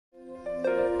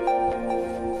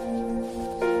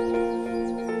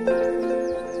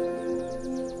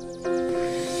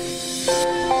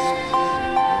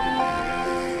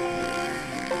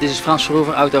This is Frans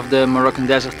Verhoeven out of the Moroccan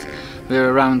desert.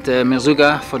 We're around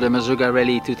Merzouga for the Merzouga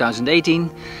Rally 2018,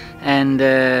 and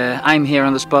I'm here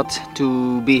on the spot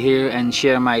to be here and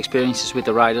share my experiences with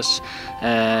the riders,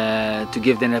 to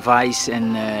give them advice,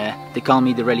 and they call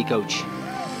me the rally coach.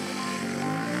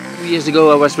 2 years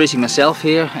ago I was racing myself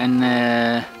here, and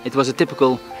it was a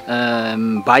typical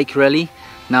bike rally.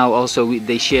 Now also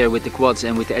they share with the quads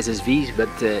and with the SSVs, but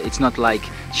it's not like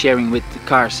sharing with the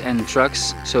cars and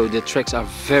trucks. So the tracks are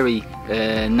very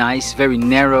nice, very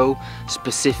narrow,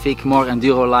 specific, more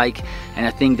enduro-like, and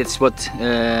I think that's what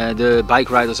the bike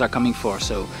riders are coming for.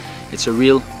 So it's a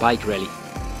real bike rally.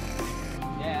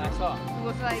 Yeah, I saw. It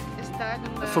was like a start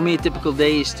on the... For me, a typical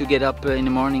day is to get up in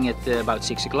the morning at about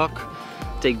 6 o'clock,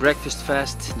 take breakfast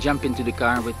fast, jump into the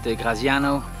car with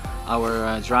Graziano,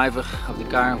 our driver of the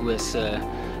car, who has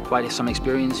quite some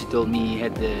experience. He told me he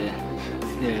had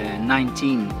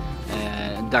 19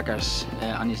 Dakars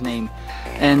on his name,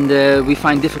 and we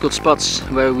find difficult spots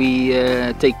where we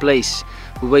take place.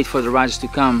 We wait for the riders to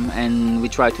come, and we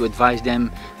try to advise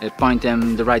them, point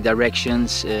them the right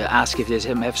directions, ask if they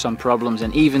have some problems,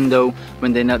 and even though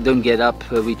when they don't get up,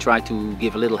 we try to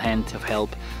give a little hand of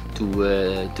help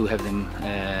to have them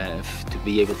to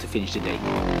be able to finish the day.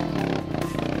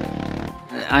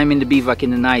 I'm in the bivouac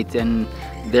in the night, and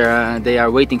they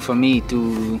are waiting for me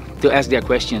to ask their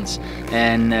questions,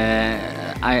 and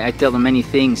I tell them many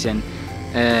things, and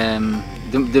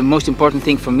the most important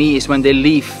thing for me is when they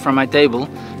leave from my table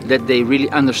that they really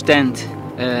understand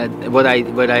what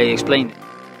I explained.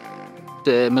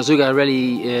 The Merzouga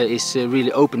Rally is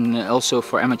really open also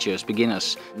for amateurs,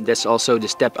 beginners. That's also the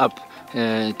step up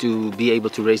to be able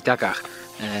to race Dakar.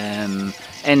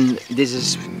 And this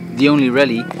is the only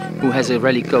rally who has a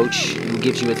rally coach who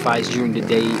gives you advice during the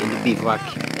day in the bivouac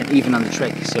and even on the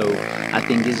track. So I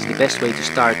think this is the best way to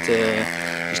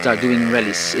start doing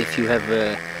rallies.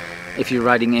 If you're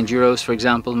riding enduros, for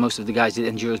example, most of the guys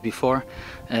did enduros before.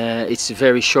 It's a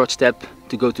very short step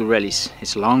to go to rallies.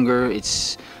 It's longer,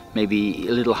 it's maybe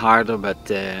a little harder,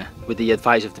 but with the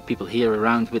advice of the people here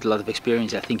around with a lot of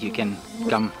experience, I think you can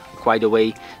come quite a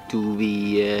way to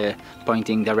be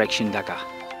pointing direction Dakar.